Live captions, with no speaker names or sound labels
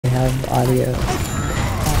have audio.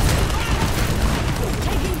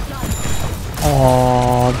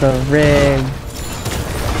 Oh, the rig.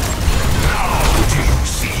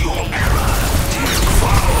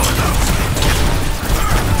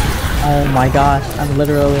 Oh my gosh, I'm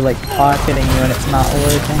literally like pocketing you and it's not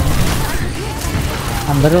working.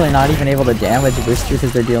 I'm literally not even able to damage boost you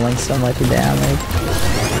because they're dealing so much damage.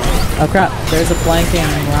 Oh crap, there's a flanking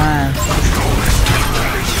line.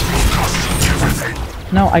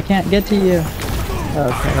 No, I can't get to you.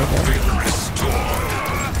 Okay, okay.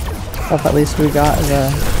 Well, at least we got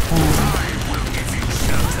the...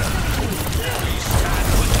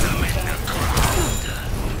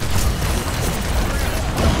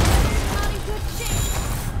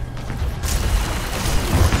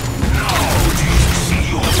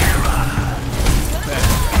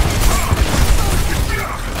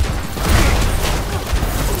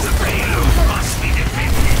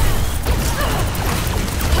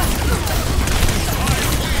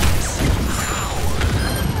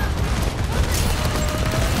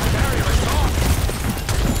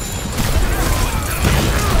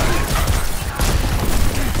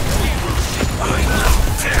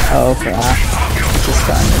 Oh crap. Just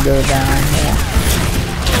starting to go down here.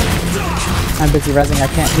 I'm busy rezzing, I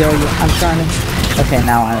can't heal you. I'm trying to... Okay,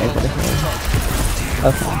 now I'm able to heal you.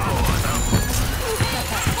 Okay.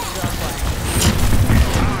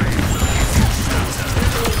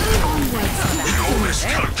 Your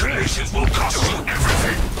miscalculations will cost you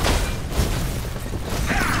everything.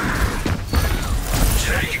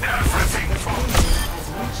 Take everything from me.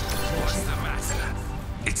 What's the matter?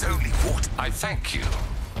 It's only water. I thank you.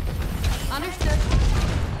 Understood.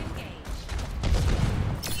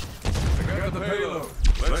 Forget the payload.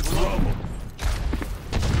 Let's rumble.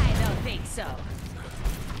 I don't think so.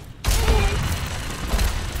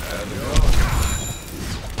 And go.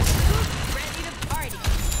 Ready to party.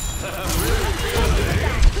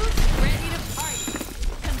 Ready to party.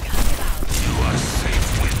 Come out. You are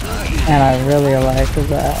safe with me. And I really like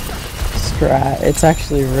that strat. It's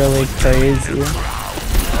actually really crazy.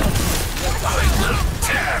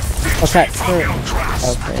 Okay,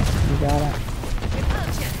 okay, you got it.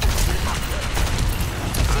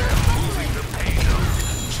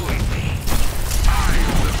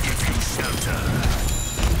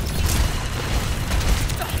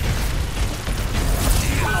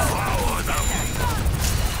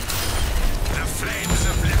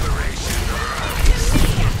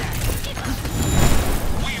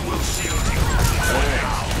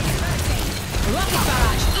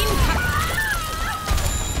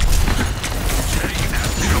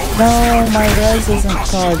 No, my res isn't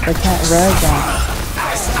charged. I can't res on it.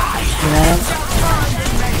 Yeah.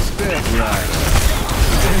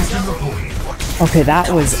 Okay, that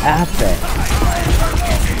was epic.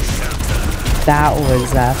 That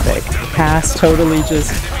was epic. Cass totally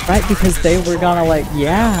just... Right, because they were gonna like...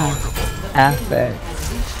 Yeah. Epic.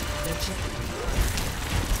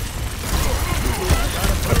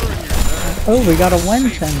 Oh, we got a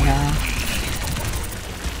Wenton now.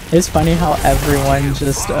 It's funny how everyone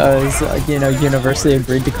just is, you know, universally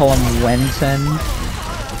agreed to call him Wenton.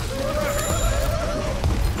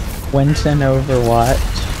 Wenton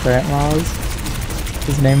Overwatch, right, Miles?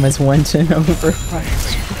 His name is Wenton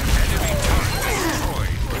Overwatch.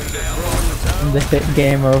 The hit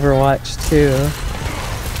game Overwatch 2.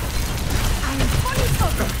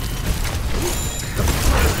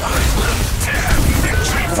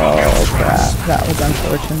 Oh crap, that was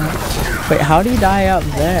unfortunate. Wait, how do you die up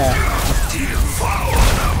there?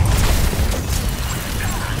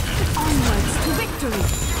 Onwards to victory.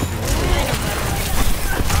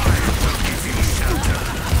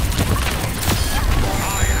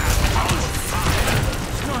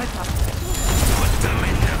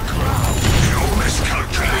 Your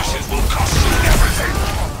miscalculations will cost you everything.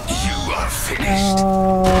 You are finished.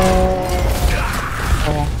 Oh.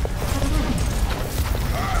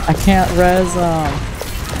 I can't res them.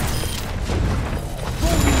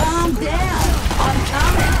 Calm down. I'm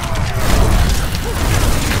coming.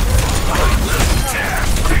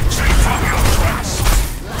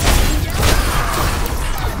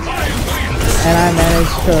 And I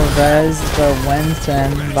managed to res the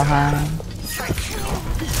Winston behind.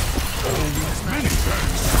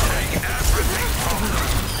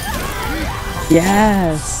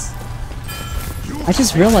 Yes! I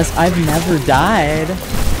just realized I've never died.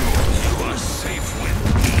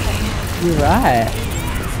 You're right.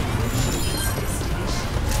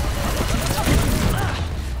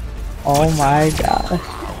 Oh my gosh.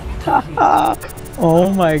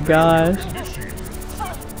 Oh my gosh.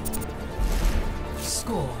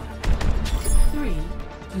 Score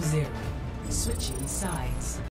 3-0. Switching sides. hands.